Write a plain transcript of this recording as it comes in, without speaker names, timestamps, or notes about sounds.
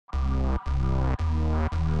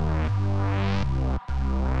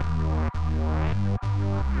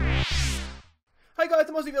guys,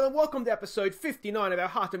 I'm Aussie and welcome to episode 59 of our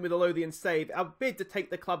Hearts of Midlothian save, our bid to take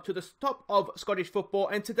the club to the top of Scottish football.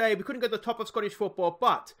 And today we couldn't go to the top of Scottish football,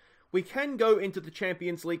 but we can go into the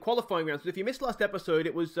Champions League qualifying rounds. But if you missed last episode,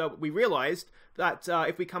 it was we realised that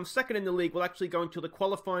if we come second in the league, we'll actually go into the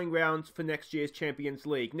qualifying rounds for next year's Champions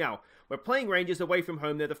League. Now, we're playing Rangers away from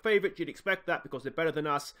home. They're the favourite. You'd expect that because they're better than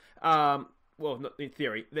us. Well, not in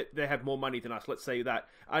theory. They have more money than us, let's say that.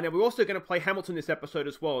 Now, we're also going to play Hamilton this episode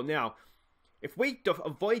as well. Now, if we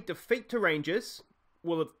avoid defeat to Rangers,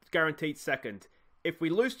 we'll have guaranteed second. If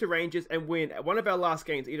we lose to Rangers and win one of our last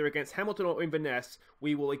games, either against Hamilton or Inverness,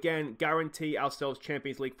 we will again guarantee ourselves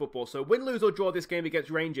Champions League football. So win, lose or draw this game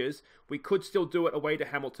against Rangers, we could still do it away to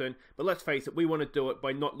Hamilton. But let's face it, we want to do it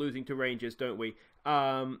by not losing to Rangers, don't we?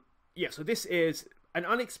 Yeah, so this is an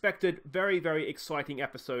unexpected, very, very exciting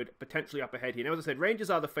episode potentially up ahead here. Now, as I said, Rangers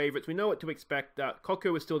are the favourites. We know what to expect.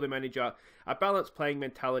 Coco is still the manager. A balanced playing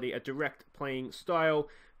mentality, a direct playing style.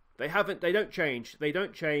 They don't change. They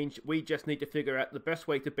don't change. We just need to figure out the best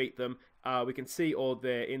way to beat them. We can see all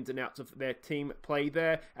the ins and outs of their team play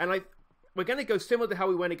there. And we're going to go similar to how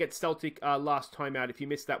we went against Celtic last time out. If you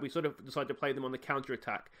missed that, we sort of decided to play them on the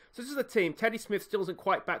counter-attack. So this is a team. Teddy Smith still isn't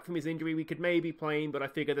quite back from his injury. We could maybe play him, but I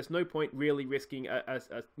figure there's no point really risking a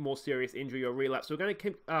more serious injury or relapse. So we're going to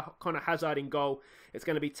keep Connor Hazard in goal. It's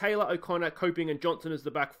going to be Taylor, O'Connor, Coping and Johnson as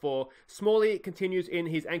the back four. Smalley continues in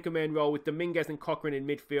his anchorman role with Dominguez and Cochrane in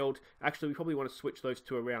midfield. Actually, we probably want to switch those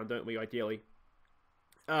two around, don't we, ideally?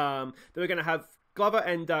 Then we're going to have Glover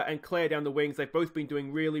and Clare down the wings. They've both been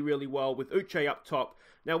doing really, really well with Uche up top.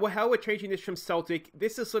 Now, how we're changing this from Celtic,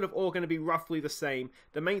 this is sort of all going to be roughly the same.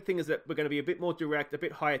 The main thing is that we're going to be a bit more direct, a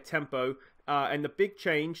bit higher tempo. And the big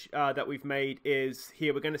change that we've made is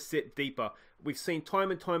here, we're going to sit deeper. We've seen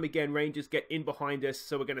time and time again Rangers get in behind us,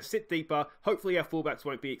 so we're going to sit deeper. Hopefully our fullbacks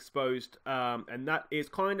won't be exposed. And that is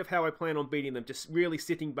kind of how I plan on beating them, just really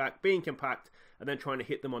sitting back, being compact, and then trying to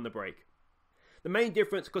hit them on the break. The main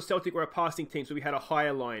difference, because Celtic were a passing team, so we had a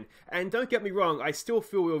higher line. And don't get me wrong, I still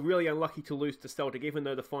feel we were really unlucky to lose to Celtic, even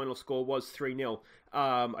though the final score was 3-0.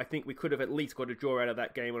 I think we could have at least got a draw out of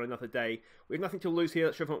that game on another day. We have nothing to lose here.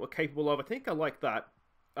 Let's show what we're capable of. I think I like that.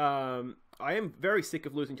 I am very sick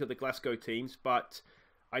of losing to the Glasgow teams, but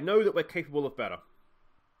I know that we're capable of better.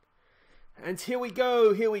 And here we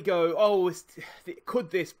go. Oh, could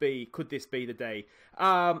this be the day?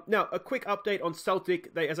 Now, a quick update on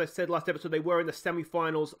Celtic. As I said last episode, they were in the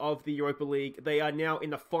semi-finals of the Europa League. They are now in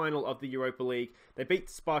the final of the Europa League. They beat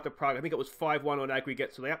Sparta Prague. I think it was 5-1 on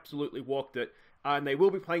aggregate, so they absolutely walked it. And they will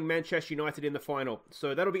be playing Manchester United in the final.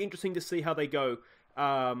 So that'll be interesting to see how they go.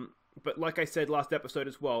 But like I said last episode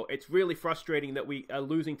as well, it's really frustrating that we are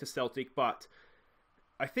losing to Celtic, but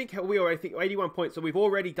I think we are 81 points, so we've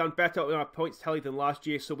already done better on our points tally than last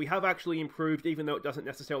year, so we have actually improved, even though it doesn't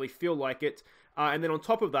necessarily feel like it. And then on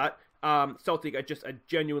top of that, Celtic are just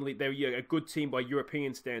they're a good team by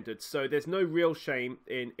European standards, so there's no real shame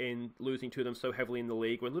in losing to them so heavily in the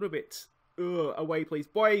league. We're a little bit, away please,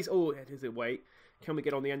 boys. Oh, it is away. Can we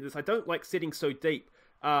get on the end of this? I don't like sitting so deep.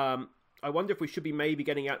 I wonder if we should be maybe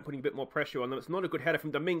getting out and putting a bit more pressure on them. It's not a good header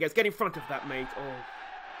from Dominguez. Get in front of that, mate. Oh.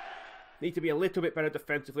 Need to be a little bit better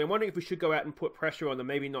defensively. I'm wondering if we should go out and put pressure on them,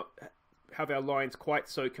 maybe not have our lines quite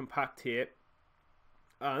so compact here.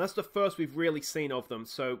 That's the first we've really seen of them,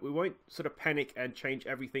 so we won't sort of panic and change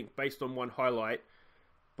everything based on one highlight.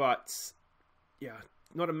 But, yeah,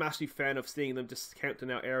 not a massive fan of seeing them just camped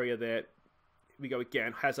in our area there. Here we go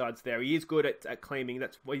again. Hazard's there. He is good at claiming.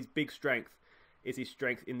 That's his big strength, is his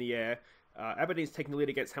strength in the air. Aberdeen's taking the lead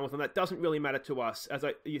against Hamilton. That doesn't really matter to us. As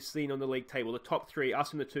you've seen on the league table, the top three,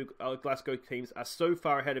 us and the two Glasgow teams, are so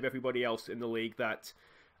far ahead of everybody else in the league that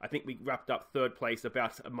I think we wrapped up third place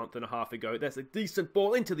about a month and a half ago. There's a decent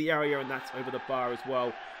ball into the area, and that's over the bar as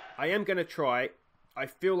well. I am going to try. I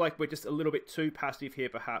feel like we're just a little bit too passive here,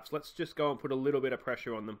 perhaps. Let's just go and put a little bit of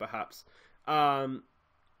pressure on them, perhaps.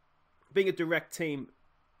 Being a direct team,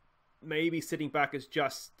 maybe sitting back is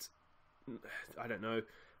just... I don't know.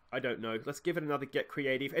 Let's give it another get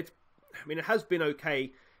creative. It has been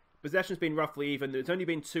okay. Possession's been roughly even. There's only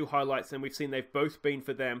been 2 highlights, and we've seen they've both been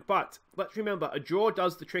for them. But let's remember, a draw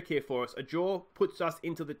does the trick here for us. A draw puts us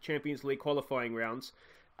into the Champions League qualifying rounds.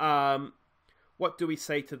 What do we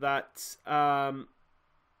say to that?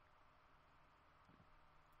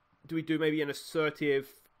 Do we do maybe an assertive...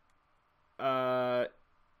 is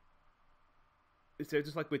there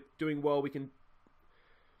just like we're doing well, we've been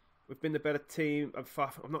the better team. I'm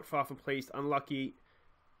not far from pleased. Unlucky.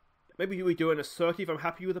 Maybe we do an assertive. I'm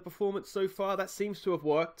happy with the performance so far. That seems to have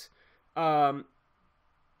worked. So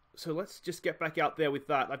let's just get back out there with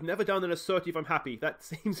that. I've never done an assertive. I'm happy. That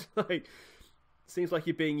seems like Seems like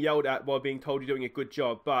you're being yelled at while being told you're doing a good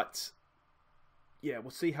job, but yeah,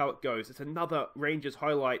 we'll see how it goes. It's another Rangers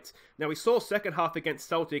highlight. Now, we saw second half against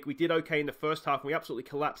Celtic. We did okay in the first half, and we absolutely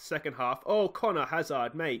collapsed second half. Oh, Connor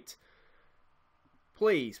Hazard, mate.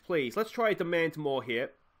 Please, please. Let's try demand more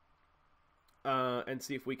here. And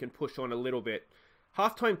see if we can push on a little bit.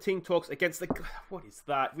 Halftime team talks against the... What is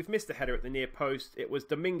that? We've missed a header at the near post. It was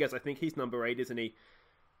Dominguez, I think. He's number 8, isn't he?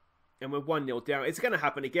 And we're 1-0 down. It's going to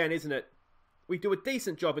happen again, isn't it? We do a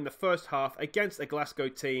decent job in the first half against a Glasgow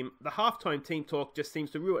team. The halftime team talk just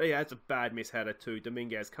seems to ruin... Yeah, it's a bad misheader too.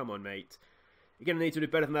 Dominguez, come on, mate. You're going to need to do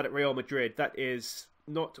better than that at Real Madrid. That is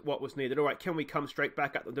not what was needed. All right, can we come straight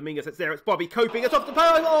back at the Dominguez? It's there. It's Bobby coping. It's off the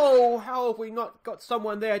power. Oh, how have we not got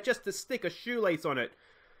someone there just to stick a shoelace on it?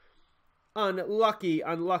 Unlucky,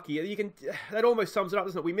 unlucky. You can... That almost sums it up,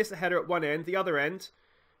 doesn't it? We miss a header at one end, the other end,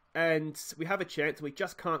 and we have a chance, and we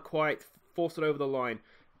just can't quite force it over the line.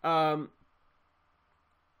 I'm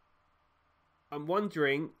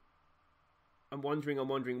wondering,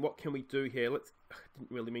 what can we do here? I didn't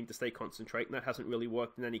really mean to stay concentrate, and that hasn't really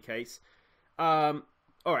worked in any case.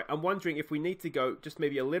 Alright, I'm wondering if we need to go just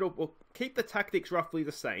maybe a little... We'll keep the tactics roughly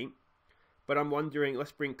the same, but I'm wondering,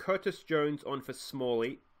 let's bring Curtis Jones on for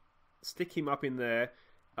Smalley. Stick him up in there.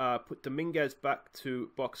 Put Dominguez back to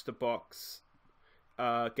box.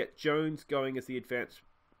 Get Jones going as the advanced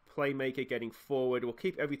playmaker, getting forward. We'll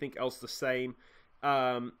keep everything else the same.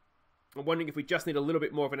 I'm wondering if we just need a little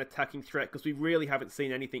bit more of an attacking threat, because we really haven't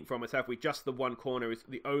seen anything from us, have we? Just the one corner is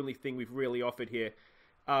the only thing we've really offered here.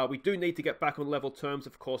 We do need to get back on level terms,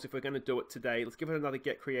 of course, if we're going to do it today. Let's give it another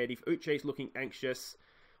get creative. Uche's looking anxious.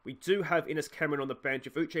 We do have Innes Cameron on the bench.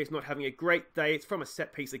 If Uche's not having a great day, it's from a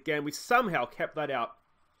set piece again. We somehow kept that out.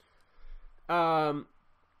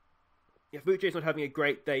 If Uche's not having a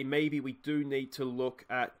great day, maybe we do need to look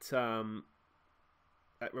at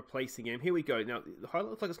replacing him. Here we go. Now, the highlight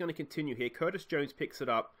looks like it's going to continue here. Curtis Jones picks it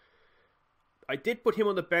up. I did put him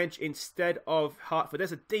on the bench instead of Hartford.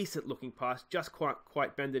 There's a decent looking pass. Just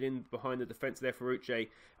quite bended in behind the defence there for Uche.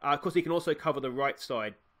 Of course, he can also cover the right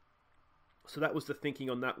side. So that was the thinking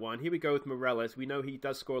on that one. Here we go with Morales. We know he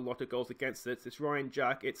does score a lot of goals against it. It's Ryan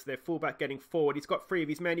Jack. It's their fullback getting forward. He's got 3 of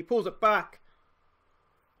his men. He pulls it back.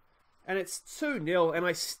 And it's 2-0. And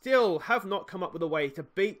I still have not come up with a way to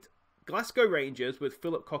beat Glasgow Rangers with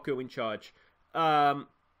Philip Cocu in charge. I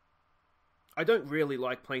don't really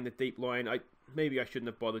like playing the deep line. Maybe I shouldn't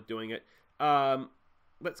have bothered doing it.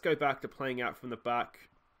 Let's go back to playing out from the back.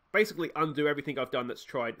 Basically undo everything I've done that's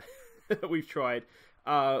tried. We've tried.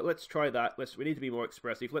 Let's try that. We need to be more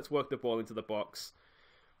expressive. Let's work the ball into the box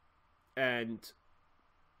and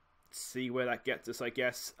see where that gets us, I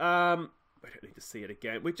guess. I don't need to see it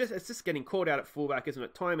again. It's just getting caught out at fullback, isn't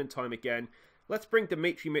it? Time and time again. Let's bring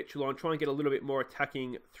Dimitri Mitchell on, try and get a little bit more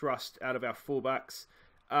attacking thrust out of our fullbacks.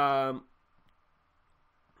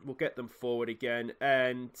 We'll get them forward again.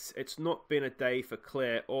 And it's not been a day for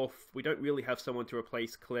Claire off. We don't really have someone to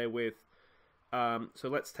replace Claire with. So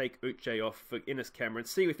let's take Uche off for Innes Cameron.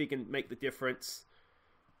 See if he can make the difference.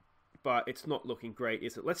 But it's not looking great,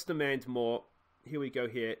 is it? Let's demand more. Here we go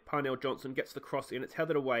here. Parnell Johnson gets the cross in. It's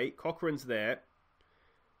headed away. Cochrane's there.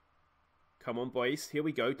 Come on, boys. Here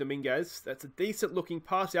we go. Dominguez. That's a decent looking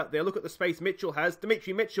pass out there. Look at the space Mitchell has.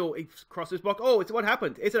 Dimitri Mitchell. He crosses block. Oh, what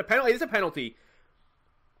happened? Is it a penalty? It is a penalty.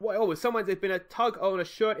 Oh, there's been a tug on a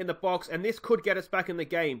shirt in the box, and this could get us back in the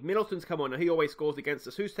game. Middleton's come on, and he always scores against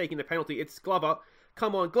us. Who's taking the penalty? It's Glover.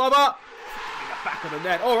 Come on, Glover! In the back of the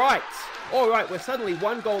net. All right. We're suddenly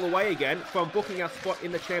 1 goal away again from booking our spot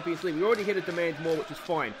in the Champions League. We already hit a demand more, which is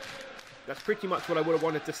fine. That's pretty much what I would have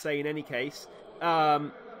wanted to say in any case.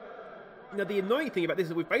 Now, the annoying thing about this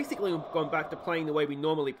is we've basically gone back to playing the way we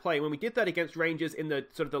normally play. When we did that against Rangers in the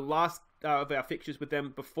sort of the last of our fixtures with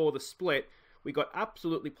them before the split, we got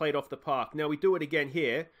absolutely played off the park. Now we do it again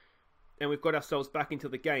here, and we've got ourselves back into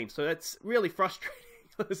the game. So that's really frustrating.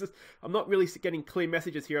 I'm not really getting clear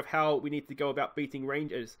messages here of how we need to go about beating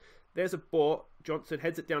Rangers. There's a ball. Johnson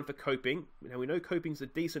heads it down for Coping. Now we know Coping's a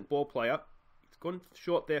decent ball player. He's gone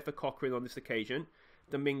short there for Cochrane on this occasion.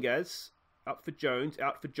 Dominguez, up for Jones,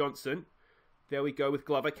 out for Johnson. There we go with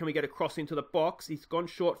Glover. Can we get a cross into the box? He's gone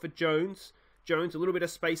short for Jones. Jones, a little bit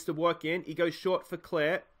of space to work in. He goes short for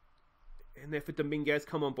Claire. And there for Dominguez.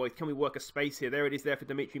 Come on, boys. Can we work a space here? There it is there for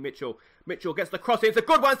Dimitri Mitchell. Mitchell gets the cross in. It's a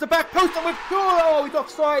good one. It's the back post. And oh, he's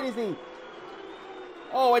offside, is he?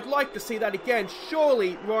 Oh, I'd like to see that again.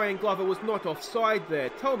 Surely Ryan Glover was not offside there.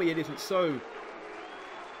 Tell me it isn't so.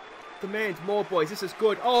 Demand more, boys. This is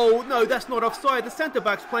good. Oh, no, that's not offside. The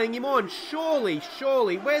centre-back's playing him on. Surely.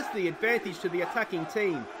 Where's the advantage to the attacking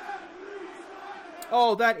team?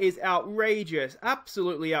 Oh, that is outrageous.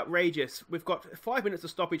 Absolutely outrageous. We've got 5 minutes of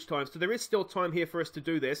stoppage time, so there is still time here for us to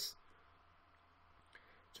do this.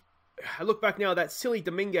 I look back now, that silly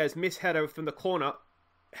Dominguez misheader from the corner.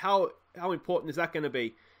 How important is that going to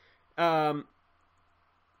be? Come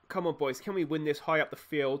on, boys. Can we win this high up the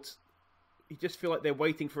field? You just feel like they're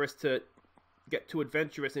waiting for us to get too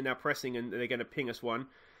adventurous in our pressing and they're going to ping us one.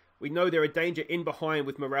 We know they're a danger in behind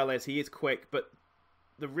with Morales. He is quick, but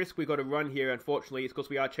the risk we've got to run here, unfortunately, is because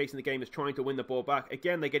we are chasing the game, is trying to win the ball back.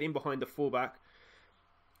 Again, they get in behind the fullback.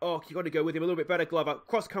 Oh, you got to go with him a little bit better, Glover.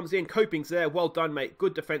 Cross comes in. Coping's there. Well done, mate.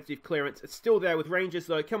 Good defensive clearance. It's still there with Rangers,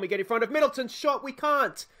 though. Can we get in front of Middleton's shot? We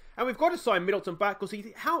can't. And we've got to sign Middleton back because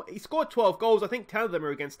he scored 12 goals. I think 10 of them are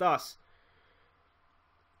against us.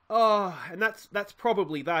 Oh, and that's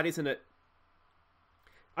probably that, isn't it?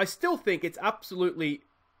 I still think it's absolutely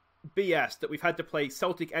BS that we've had to play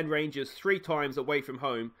Celtic and Rangers 3 times away from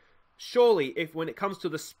home. Surely, if when it comes to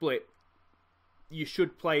the split, you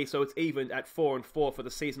should play so it's even at 4-4 for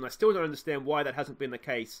the season. I still don't understand why that hasn't been the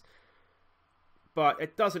case. But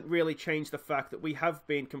it doesn't really change the fact that we have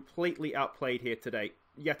been completely outplayed here today.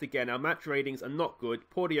 Yet again, our match ratings are not good.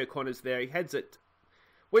 Porty O'Connor's there. He heads it,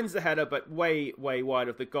 wins the header, but way, way wide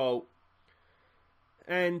of the goal.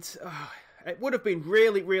 And it would have been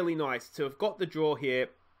really, really nice to have got the draw here.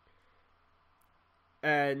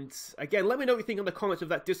 And again, let me know what you think in the comments of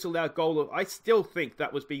that disallowed goal. I still think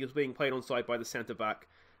that was being played onside by the centre-back.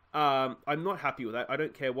 I'm not happy with that. I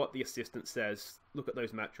don't care what the assistant says. Look at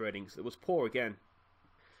those match ratings. It was poor again.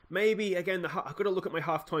 Maybe, again, I've got to look at my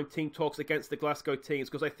halftime team talks against the Glasgow teams,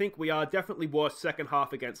 because I think we are definitely worse second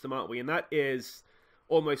half against them, aren't we? And that is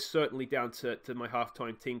almost certainly down to my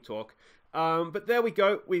halftime team talk. But there we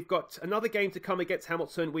go. We've got another game to come against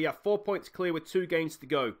Hamilton. We are 4 points clear with 2 games to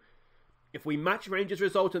go. If we match Rangers'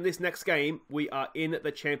 result in this next game, we are in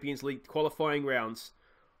the Champions League qualifying rounds.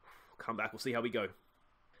 Come back, we'll see how we go.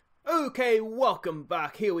 Okay, welcome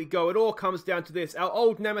back. Here we go. It all comes down to this. Our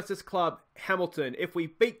old nemesis club, Hamilton. If we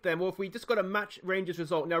beat them, or if we just got to match Rangers'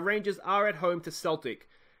 result. Now, Rangers are at home to Celtic.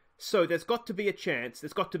 So there's got to be a chance.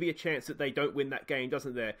 There's got to be a chance that they don't win that game,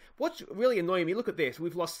 doesn't there? What's really annoying me, look at this.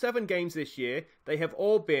 We've lost 7 games this year. They have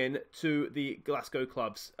all been to the Glasgow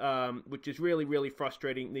clubs, which is really, really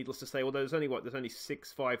frustrating, needless to say. Although there's only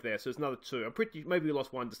 6-5 there, so there's another 2. Maybe we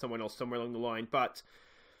lost 1 to someone else somewhere along the line, but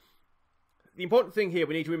the important thing here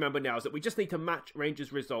we need to remember now is that we just need to match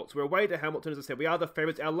Rangers' results. We're away to Hamilton, as I said. We are the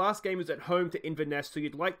favourites. Our last game was at home to Inverness, so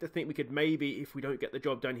you'd like to think we could maybe, if we don't get the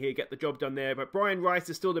job done here, get the job done there. But Brian Rice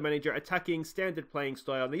is still the manager, attacking, standard playing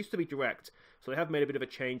style. They used to be direct, so they have made a bit of a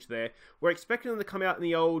change there. We're expecting them to come out in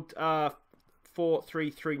the old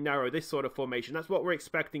 4-3-3 narrow, this sort of formation. That's what we're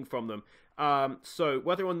expecting from them. So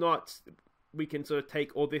whether or not we can sort of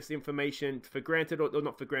take all this information for granted, or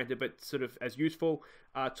not for granted, but sort of as useful,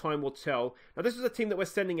 time will tell. Now, this is a team that we're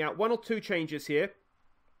sending out. 1 or 2 changes here.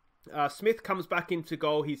 Smith comes back into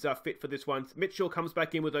goal. He's fit for this one. Mitchell comes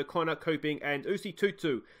back in with O'Connor, Coping, and Usi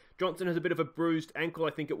Tutu. Johnson has a bit of a bruised ankle,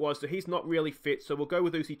 I think it was, so he's not really fit, so we'll go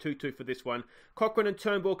with Usi Tutu for this one. Cochrane and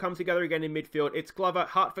Turnbull come together again in midfield. It's Glover.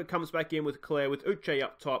 Hartford comes back in with Clare, with Uche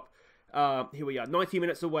up top. Here we are, 90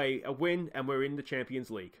 minutes away, a win, and we're in the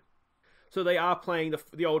Champions League. So they are playing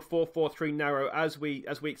the old 4-4-3 narrow as we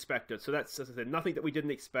expected. So that's, as I said, nothing that we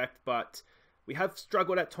didn't expect, but we have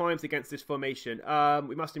struggled at times against this formation.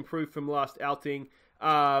 We must improve from last outing.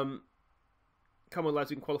 Come on, lads,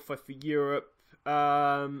 we can qualify for Europe.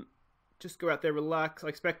 Just go out there, relax. I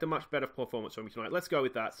expect a much better performance from you tonight. Let's go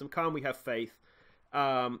with that. Some calm, we have faith.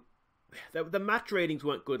 The match ratings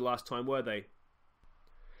weren't good last time, were they?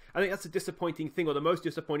 I think that's a disappointing thing, or the most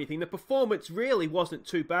disappointing thing. The performance really wasn't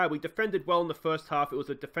too bad. We defended well in the first half. It was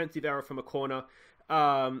a defensive error from a corner.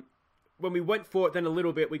 When we went for it, then a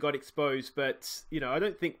little bit, we got exposed. But, you know, I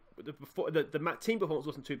don't think the team performance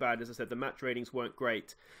wasn't too bad. As I said, the match ratings weren't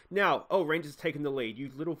great. Now, Rangers have taken the lead.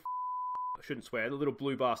 You little I shouldn't swear, the little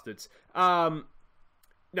blue bastards.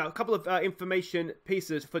 Now, a couple of information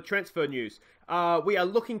pieces for transfer news. We are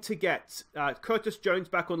looking to get Curtis Jones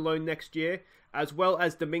back on loan next year, as well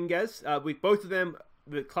as Dominguez. With both of them,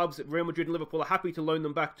 the clubs at Real Madrid and Liverpool are happy to loan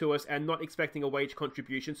them back to us and not expecting a wage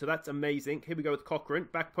contribution, so that's amazing. Here we go with Cochrane.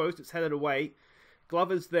 Back post, it's headed away.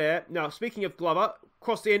 Glover's there. Now, speaking of Glover,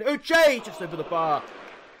 cross in. Uche! Just over the bar.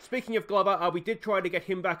 Speaking of Glover, we did try to get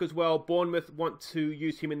him back as well. Bournemouth want to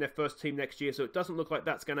use him in their first team next year, so it doesn't look like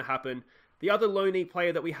that's going to happen. The other loanee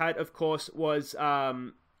player that we had, of course, was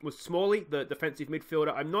Smalley, the defensive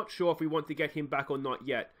midfielder. I'm not sure if we want to get him back or not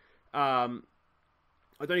yet.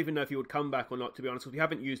 I don't even know if he would come back or not, to be honest, because we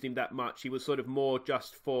haven't used him that much. He was sort of more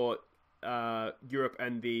just for Europe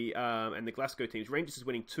and the Glasgow teams. Rangers is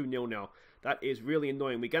winning 2-0 now. That is really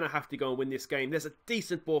annoying. We're going to have to go and win this game. There's a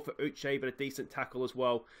decent ball for Uche, but a decent tackle as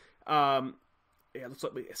well. Yeah, looks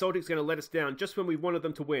like Celtic's going to let us down just when we wanted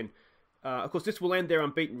them to win. Of course, this will end their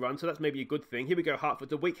unbeaten run, so that's maybe a good thing. Here we go, Hartford,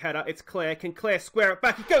 the weak header. It's Clare. Can Clare square it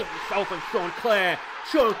back? He goes himself and Sean Clare.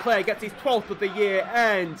 Sean Clare gets his 12th of the year,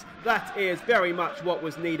 and that is very much what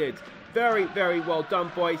was needed. Very, very well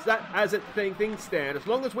done, boys. That, as things stand, as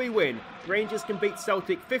long as we win, Rangers can beat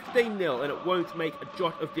Celtic 15-0, and it won't make a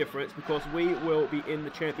jot of difference because we will be in the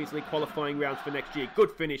Champions League qualifying rounds for next year.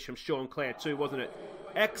 Good finish from Sean Clare too, wasn't it?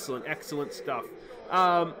 Excellent, excellent stuff.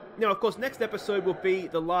 Now, of course, next episode will be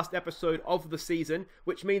the last episode of the season,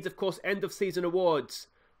 which means, of course, end of season awards.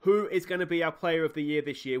 Who is going to be our player of the year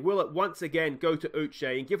this year? Will it once again go to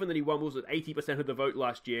Uche? And given that he won, was it 80% of the vote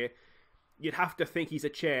last year, you'd have to think he's a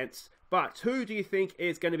chance. But who do you think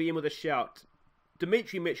is going to be in with a shout?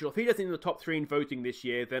 Dimitri Mitchell, if he doesn't in the top 3 in voting this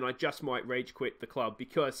year, then I just might rage quit the club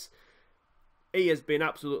because he has been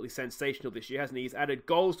absolutely sensational this year, hasn't he? He's added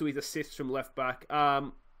goals to his assists from left back.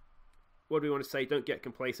 What do we want to say? Don't get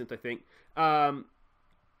complacent, I think.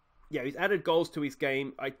 Yeah, he's added goals to his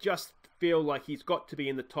game. I just feel like he's got to be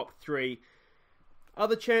in the top 3.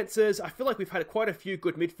 Other chances, I feel like we've had quite a few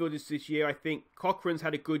good midfielders this year. I think Cochrane's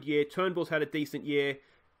had a good year. Turnbull's had a decent year.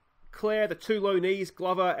 Clare, the 2 low knees,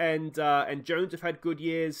 Glover and Jones have had good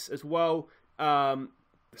years as well. The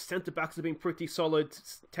centre-backs have been pretty solid.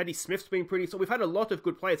 Teddy Smith's been pretty solid. We've had a lot of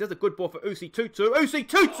good players. There's a good ball for Usi Tutu. Usi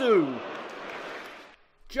Tutu!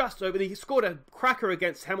 Just over. He scored a cracker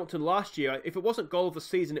against Hamilton last year. If it wasn't goal of the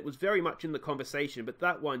season, it was very much in the conversation. But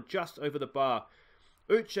that one, just over the bar.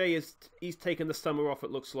 Uche, he's taken the summer off,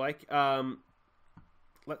 it looks like.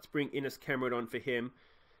 Let's bring Innes Cameron on for him.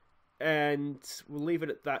 And we'll leave it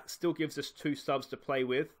at that. Still gives us 2 subs to play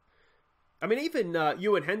with. I mean, even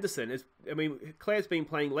Ewan Henderson is. I mean, Claire's been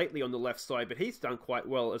playing lately on the left side, but he's done quite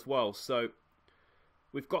well as well. So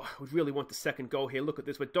we really want the second goal here. Look at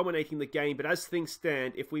this. We're dominating the game, but as things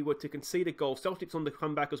stand, if we were to concede a goal, Celtic's on the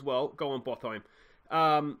comeback as well. Go on, Botheim.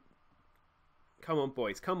 Come on,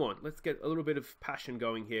 boys. Come on. Let's get a little bit of passion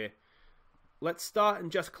going here. Let's start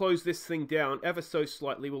and just close this thing down ever so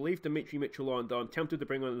slightly. We'll leave Dimitri Mitchell on, though I'm tempted to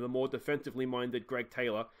bring on the more defensively minded Greg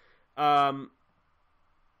Taylor. Come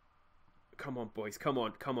on, boys. Come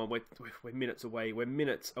on. Come on. We're minutes away. We're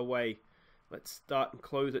minutes away. Let's start and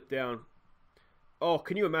close it down. Oh,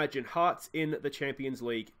 can you imagine? Hearts in the Champions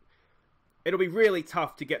League. It'll be really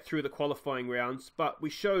tough to get through the qualifying rounds, but we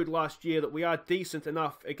showed last year that we are decent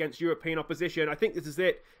enough against European opposition. I think this is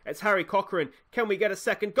it. It's Harry Cochrane. Can we get a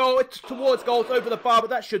second goal? It's towards goal. It's over the bar, but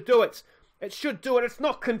that should do it. It should do it. It's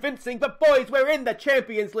not convincing, but boys, we're in the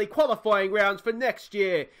Champions League qualifying rounds for next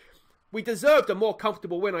year. We deserved a more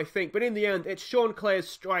comfortable win, I think, but in the end, it's Sean Clare's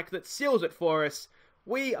strike that seals it for us.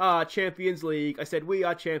 We are Champions League. I said we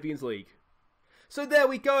are Champions League. So there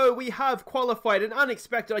we go, we have qualified, an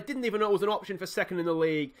unexpected, I didn't even know it was an option for second in the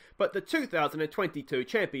league, but the 2022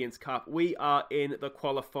 Champions Cup, we are in the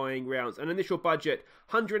qualifying rounds. An initial budget,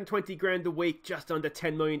 120 grand a week, just under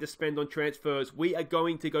 10 million to spend on transfers. We are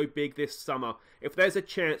going to go big this summer. If there's a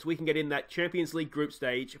chance we can get in that Champions League group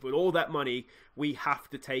stage, with all that money, we have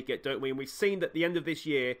to take it, don't we? And we've seen that at the end of this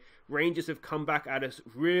year, Rangers have come back at us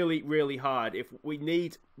really, really hard. If we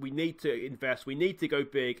need to invest, we need to go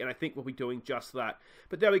big, and I think we'll be doing just that.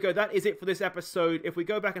 But there we go, that is it for this episode. If we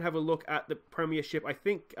go back and have a look at the Premiership, I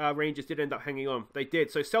think Rangers did end up hanging on. They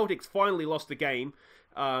did. So Celtics finally lost the game,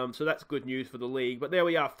 so that's good news for the league. But there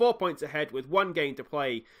we are, 4 points ahead with 1 game to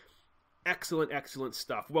play. Excellent, excellent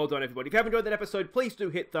stuff. Well done, everybody. If you have enjoyed that episode, please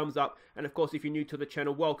do hit thumbs up. And, of course, if you're new to the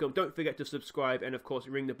channel, welcome. Don't forget to subscribe and, of course,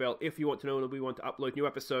 ring the bell if you want to know when we want to upload new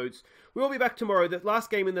episodes. We will be back tomorrow. The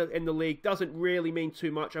last game in the league doesn't really mean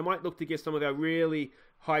too much. I might look to give some of our really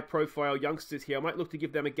high-profile youngsters here. I might look to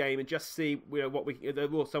give them a game and just see what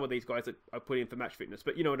well, some of these guys that I put in for match fitness.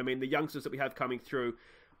 But you know what I mean. The youngsters that we have coming through.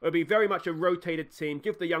 It'll be very much a rotated team.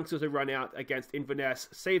 Give the youngsters a run out against Inverness,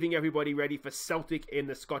 saving everybody ready for Celtic in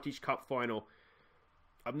the Scottish Cup final.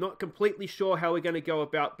 I'm not completely sure how we're going to go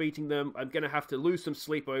about beating them. I'm going to have to lose some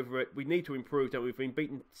sleep over it. We need to improve, don't we? We've been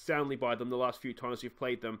beaten soundly by them the last few times we've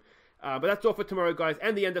played them. But that's all for tomorrow, guys,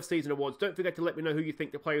 and the end of season awards. Don't forget to let me know who you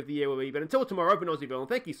think the player of the year will be. But until tomorrow, I've been Aussieville, and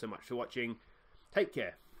thank you so much for watching. Take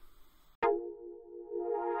care.